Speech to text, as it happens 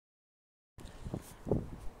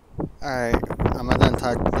Alright, I'm not done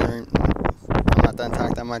talking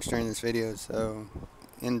that much during this video, so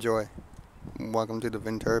enjoy. Welcome to the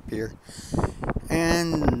Ventura Pier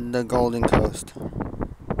and the Golden Coast.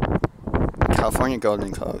 California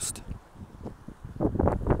Golden Coast.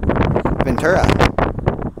 Ventura.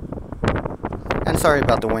 And sorry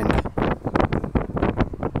about the wind.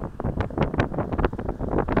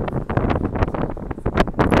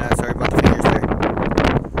 Sorry about the fingers there.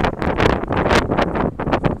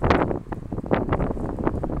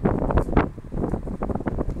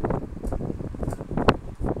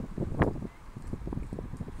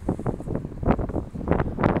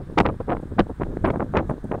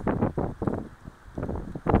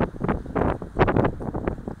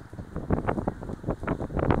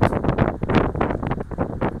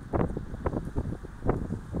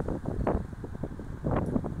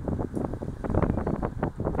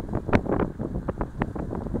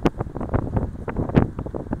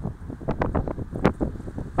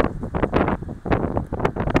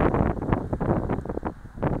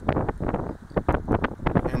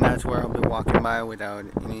 That's where I'll be walking by without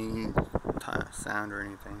any sound or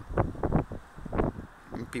anything.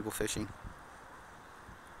 People fishing.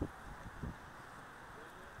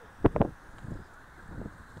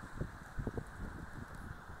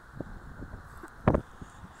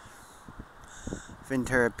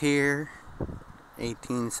 Ventura Pier,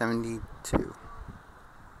 1872.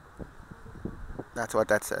 That's what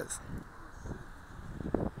that says.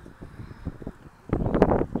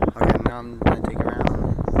 Okay, now I'm gonna take it around.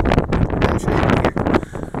 Show you the pier.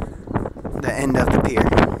 The end of the pier.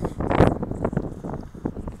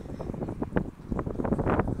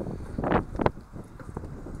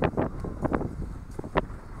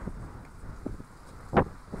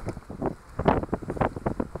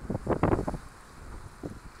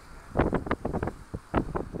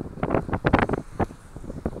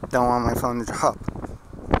 Don't want my phone to drop.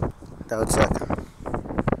 That would suck.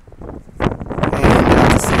 And you have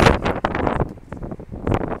to see it.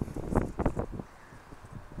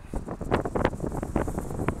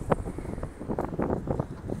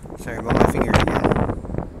 Sorry about my fingers again.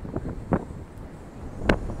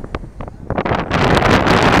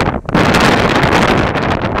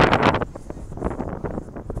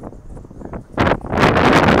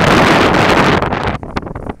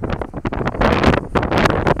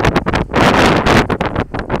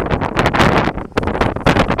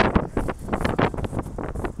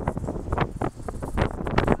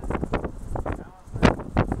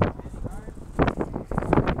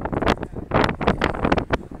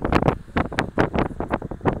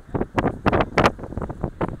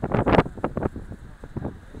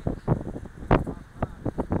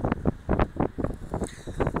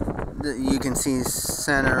 You can see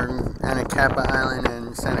Santa Anacapa Island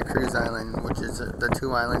and Santa Cruz Island, which is the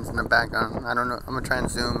two islands in the background. I don't know. I'm gonna try and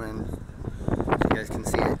zoom in so you guys can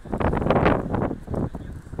see it.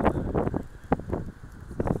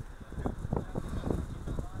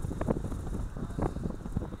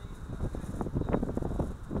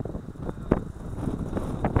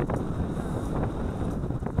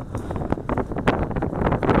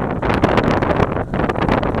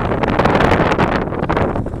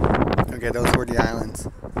 Okay, those were the islands.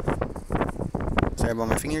 Sorry about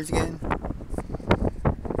my fingers again.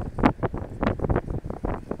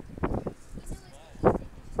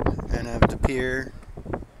 And I have the pier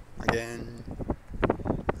again.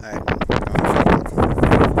 Alright,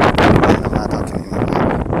 I'm not talking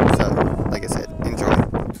anymore. So, like I said, enjoy.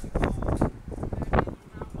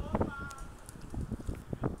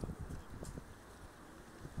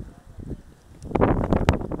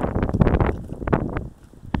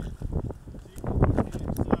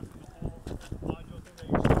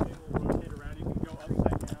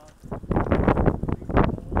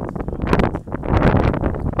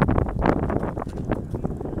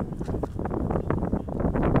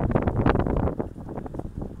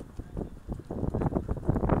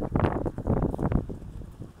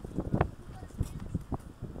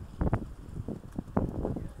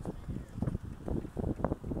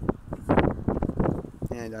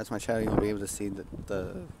 And that's my shadow. You'll be able to see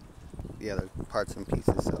the other parts and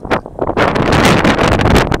pieces. So.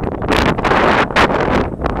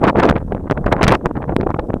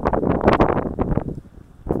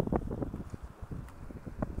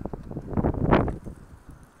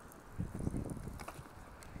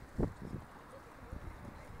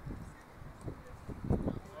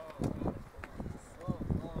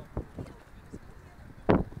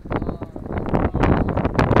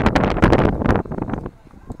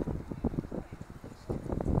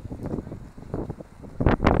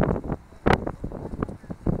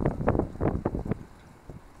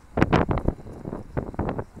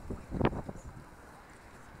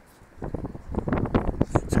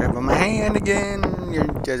 and again, you're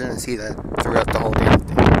guys gonna see that throughout the whole damn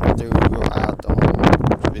thing, throughout the whole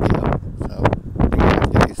video. So you're gonna have to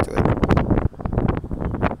get used to it.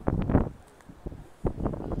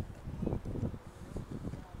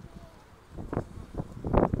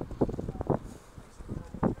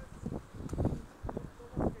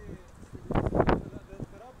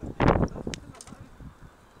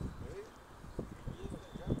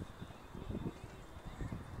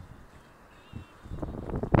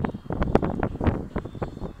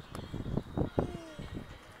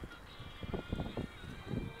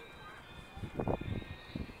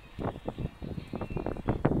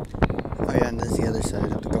 Oh yeah, and there's the other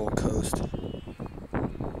side of the Gold Coast.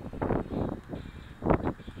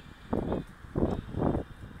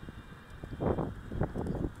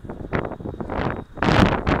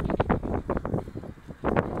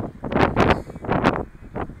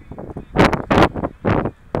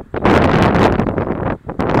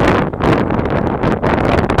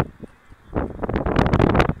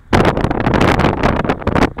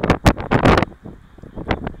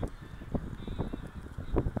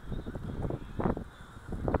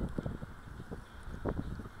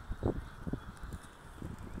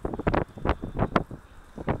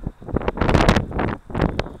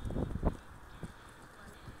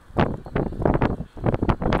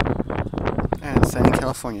 And it's sunny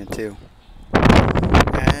California too.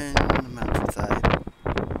 And the mountainside.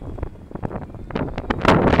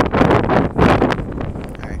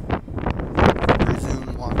 Alright.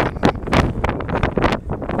 Resume walking.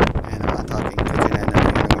 And I'm not talking because it ended up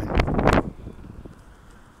being a win.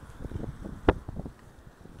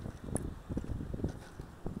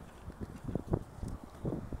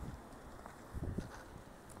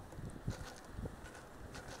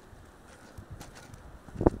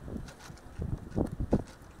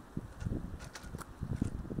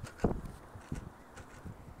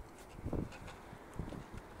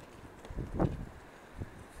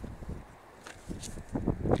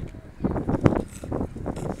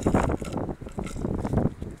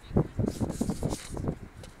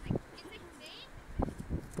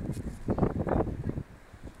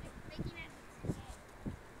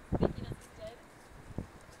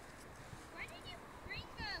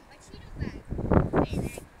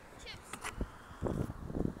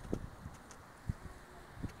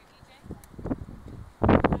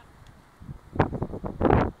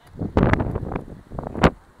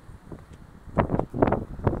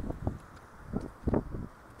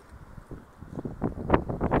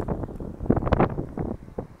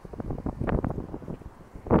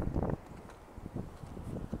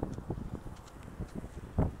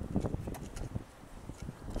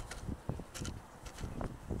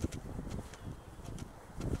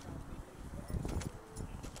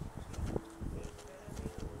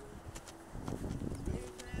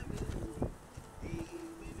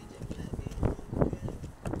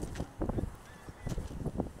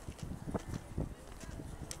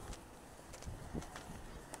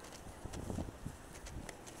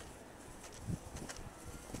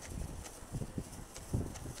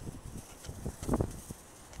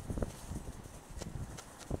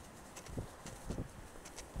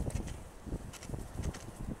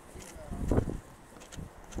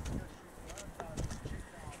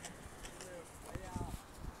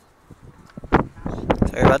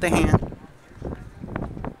 Sorry about the hand.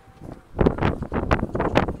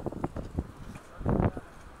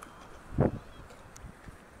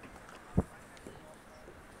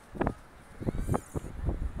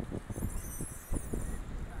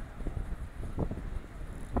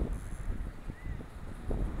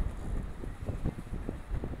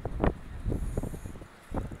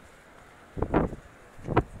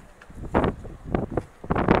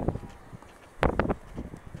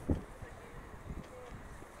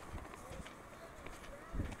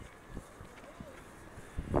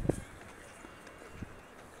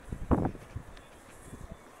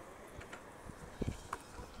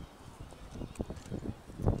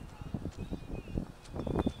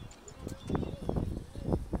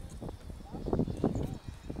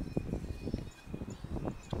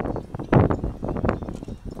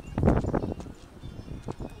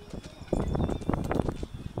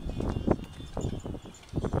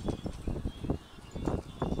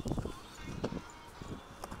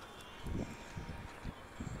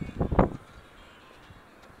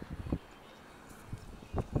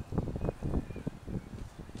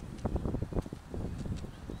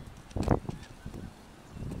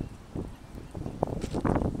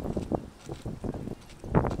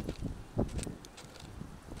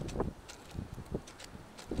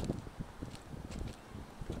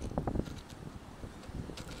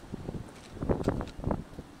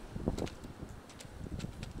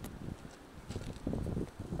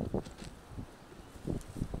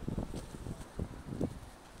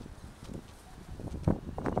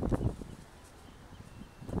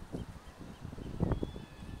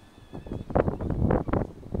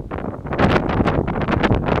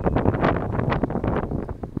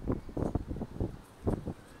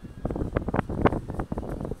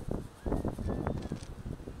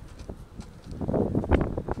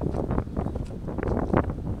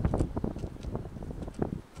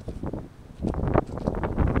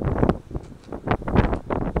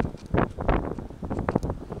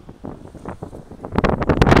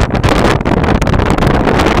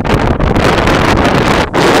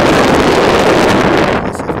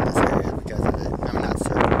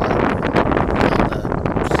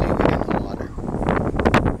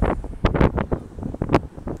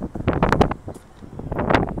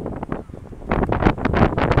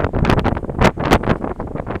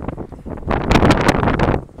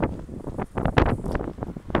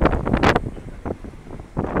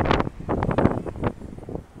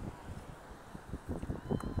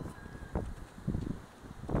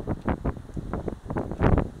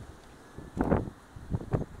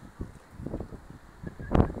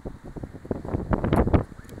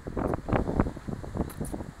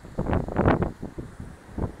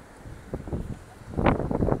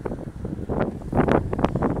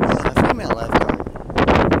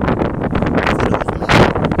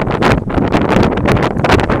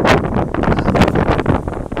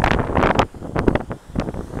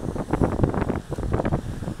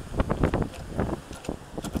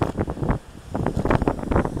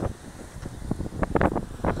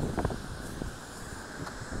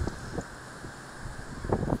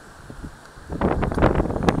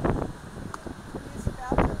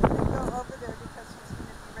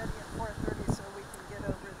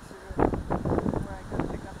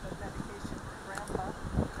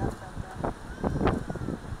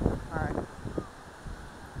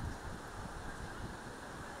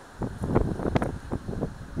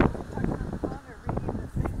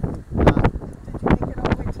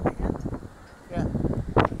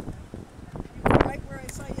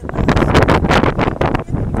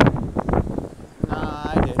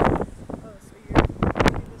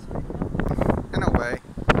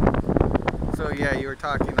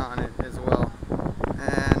 talking.